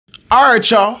All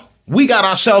right, y'all. We got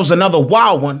ourselves another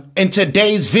wild one. In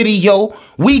today's video,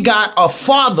 we got a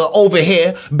father over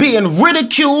here being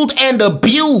ridiculed and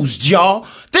abused, y'all.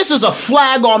 This is a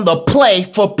flag on the play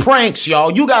for pranks,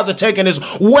 y'all. You guys are taking this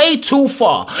way too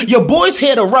far. Your boy's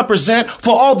here to represent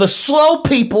for all the slow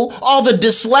people, all the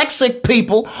dyslexic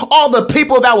people, all the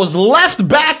people that was left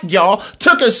back, y'all.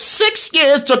 Took us 6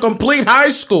 years to complete high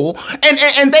school,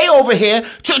 and they over here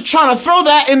trying to throw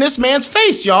that in this man's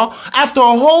face, y'all. After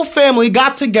a whole family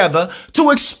got together to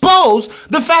expose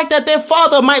the fact that their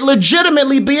father might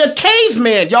legitimately be a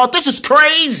caveman, y'all. This is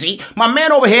crazy. My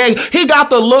man over here, he got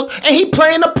the look and he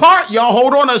playing the part, y'all.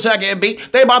 Hold on a second, B.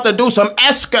 They about to do some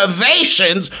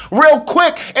excavations real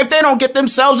quick if they don't get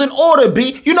themselves in order,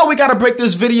 B. You know we gotta break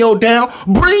this video down,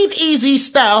 breathe easy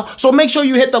style, so make sure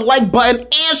you hit the like button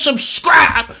and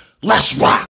subscribe. Let's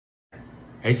rock.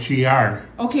 H-E-R.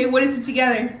 Okay, what is it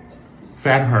together?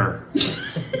 Fat her.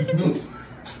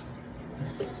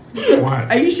 What?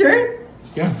 Are you sure?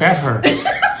 Yeah, fat her.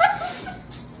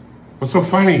 What's so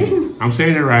funny? I'm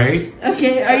saying it right.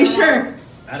 Okay, are you sure?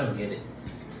 I don't get it.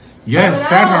 Yes,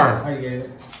 fat her. I get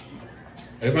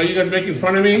it. Are you guys making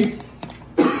fun of me?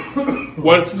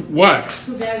 What?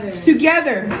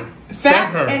 Together.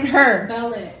 Fat her. and her.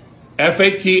 Spell it.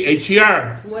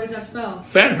 F-A-T-H-E-R. What does that spell?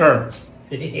 Fat her.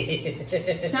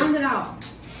 Sound it out.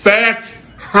 Fat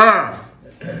her.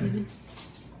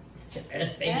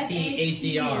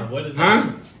 F-A-T-H-E-R. What is Huh?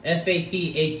 that?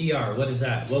 F-A-T-H-E-R. What is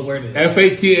that? What word is that?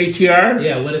 F-A-T-H-E-R?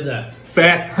 Yeah, what is that?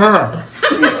 Fat her.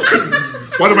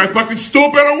 What, am I fucking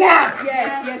stupid or what?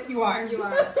 Yes, you are. You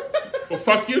are. Well,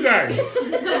 fuck you guys.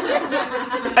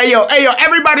 Hey yo,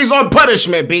 everybody's on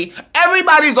punishment, B.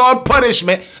 Everybody's on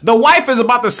punishment. The wife is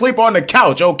about to sleep on the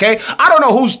couch, okay? I don't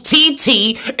know whose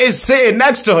TT is sitting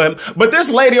next to him, but this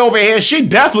lady over here, she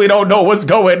definitely don't know what's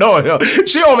going on. Yo.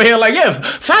 She over here like, yeah,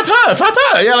 fat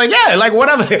her. Yeah, like, yeah, like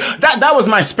whatever. That was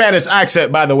my Spanish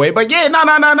accent, by the way. But yeah, nah.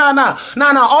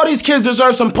 All these kids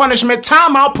deserve some punishment.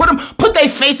 Time out. Put their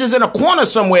faces in a corner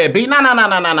somewhere, B. Nah.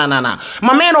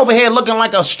 My man over here looking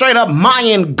like a straight up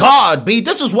Mayan god, B.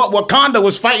 This is what Wakanda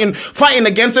was fighting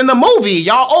against in the movie,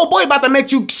 y'all. Oh boy, about to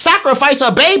make you sacrifice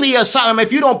a baby or something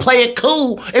if you don't play it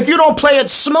cool, if you don't play it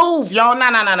smooth, y'all.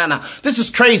 Nah. This is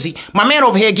crazy. My man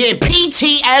over here getting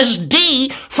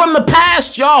PTSD from the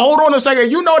past, y'all. Hold on a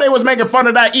second. You know they was making fun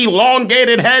of that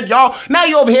elongated head, y'all. Now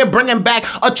you over here bringing back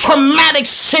a traumatic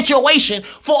situation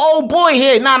for old boy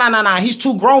here. Nah. He's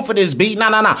too grown for this, B.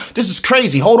 Nah. This is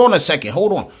crazy. Hold on a second.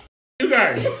 Hold on. You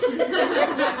guys.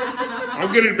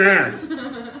 I'm getting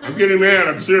mad.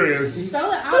 I'm serious.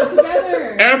 Spell it out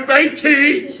together.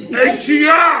 F-A-T-H-E-R.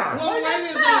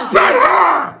 Fat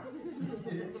her!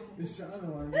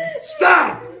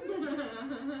 Stop!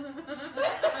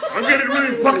 I'm getting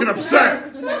really fucking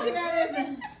upset.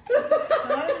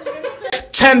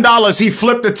 $10, he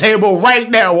flipped the table right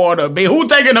now on her, B. Who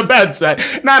taking the bet, son?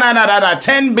 Nah.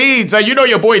 10 beads. You know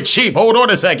your boy cheap. Hold on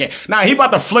a second. Nah, he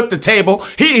about to flip the table.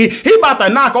 He about to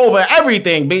knock over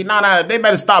everything, B. Nah. They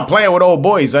better stop playing with old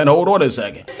boys, son. Hold on a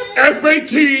second.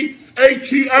 F-A-T-H-E-R.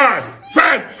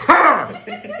 Fat her!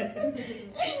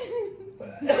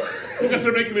 You guys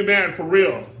are making me mad for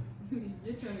real.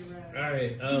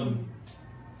 Alright,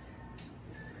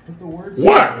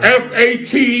 What?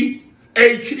 F-A-T-H-E-R.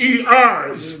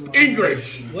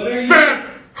 English. What are you? Fat her!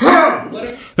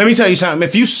 Let me tell you something.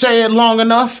 If you say it long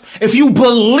enough, if you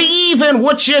believe in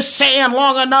what you're saying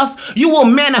long enough, you will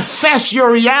manifest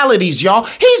your realities, y'all.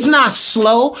 He's not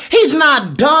slow. He's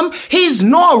not dumb. He's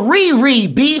nor Riri,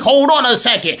 B. Hold on a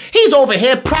second. He's over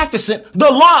here practicing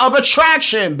the law of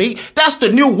attraction, B. That's the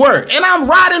new word. And I'm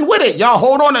riding with it, y'all.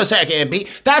 Hold on a second, B.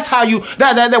 That's how you,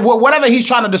 whatever he's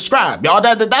trying to describe, y'all.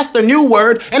 That's the new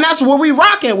word. And that's what we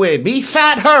rocking with, B.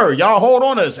 Fat her, y'all. Hold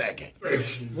on a second.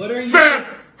 What are you? Fat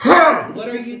her! What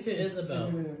are you to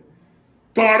Isabel?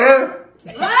 Daughter?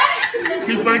 What?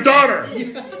 She's my daughter.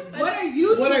 What are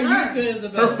you to What are her? you to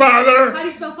Isabel? Her father? How do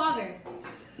you spell father?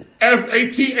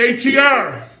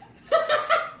 F-A-T-H-E-R.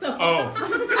 Oh.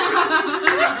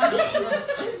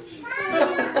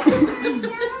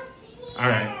 All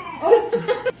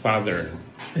right. Father.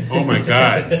 Oh my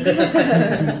God.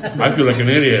 I feel like an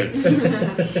idiot.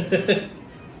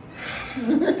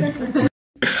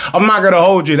 I'm not gonna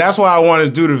hold you. That's why I wanted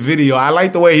to do the video. I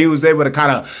like the way he was able to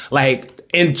kind of like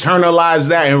internalize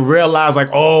that and realize like,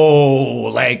 oh,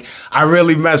 like I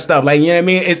really messed up. Like, you know what I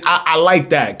mean? I like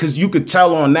that because you could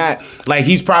tell on that, like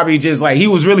he's probably just like, he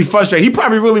was really frustrated. He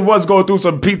probably really was going through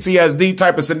some PTSD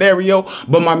type of scenario,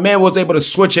 but my man was able to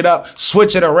switch it up,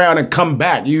 switch it around and come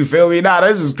back. You feel me? Nah,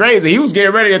 this is crazy. He was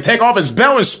getting ready to take off his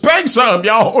belt and spank something.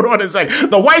 Y'all, hold on a second.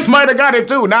 The wife might have got it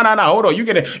too. Nah, hold on.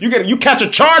 You catch a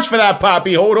charge for that,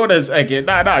 Poppy. Hold on a second.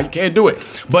 Nah, you can't do it.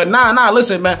 But nah,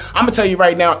 listen, man, I'm gonna tell you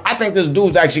right now, I think this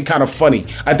dude's actually kind of funny.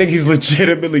 I think he's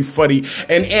legitimately funny.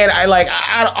 And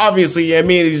I obviously, I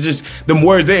mean, it's just them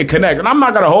words didn't connect. And I'm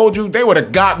not gonna hold you. They would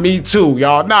have got me too,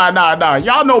 y'all. Nah.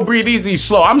 Y'all know breathe easy,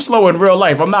 slow. I'm slow in real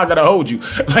life. I'm not gonna hold you.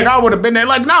 Like I would have been there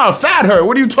like, nah, fat her.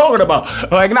 What are you talking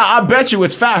about? Like, nah, I bet you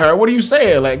it's fat her. What are you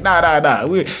saying? Like, nah.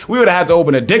 We would have had to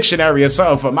open a dictionary or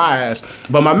something for my ass.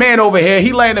 But my man over here,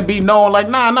 he letting it be known like,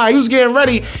 nah, he was getting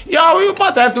ready. Yo, we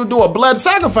about to have to do a blood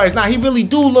sacrifice. Nah, he really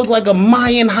do look like a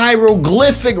Mayan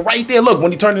hieroglyphic right there. Look,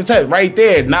 when he turned his head right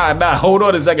there. Nah, hold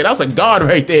on a second. That's a god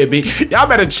right there, B. Y'all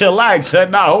better chillax,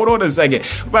 son. Nah, hold on a second.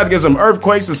 We're about to get some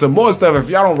earthquakes and some more stuff if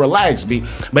y'all don't relax, B.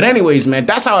 But anyways, man,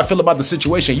 that's how I feel about the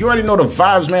situation. You already know the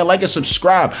vibes, man. Like and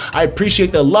subscribe. I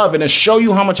appreciate the love. And to show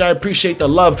you how much I appreciate the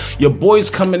love, your boy's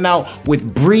coming out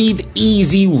with Breathe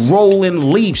Easy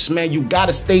Rolling Leafs, man. You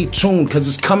gotta stay tuned because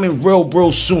it's coming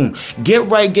real soon. Get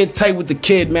right, get tight with the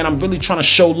kid, man. I'm really trying to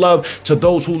show love to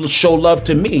those who show love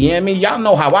to me. You know what I mean? Y'all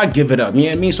know how I give it up. You know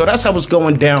what I mean? So that's how it's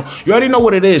going down. You already know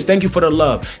what it is. Thank you for the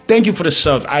love. Thank you for the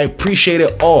subs. I appreciate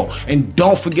it all. And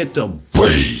don't forget to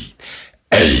breathe.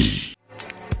 Hey.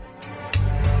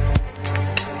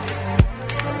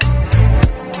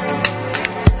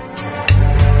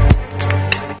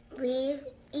 Breathe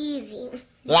easy.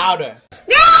 Louder.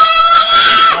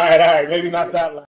 All right. Maybe not that loud.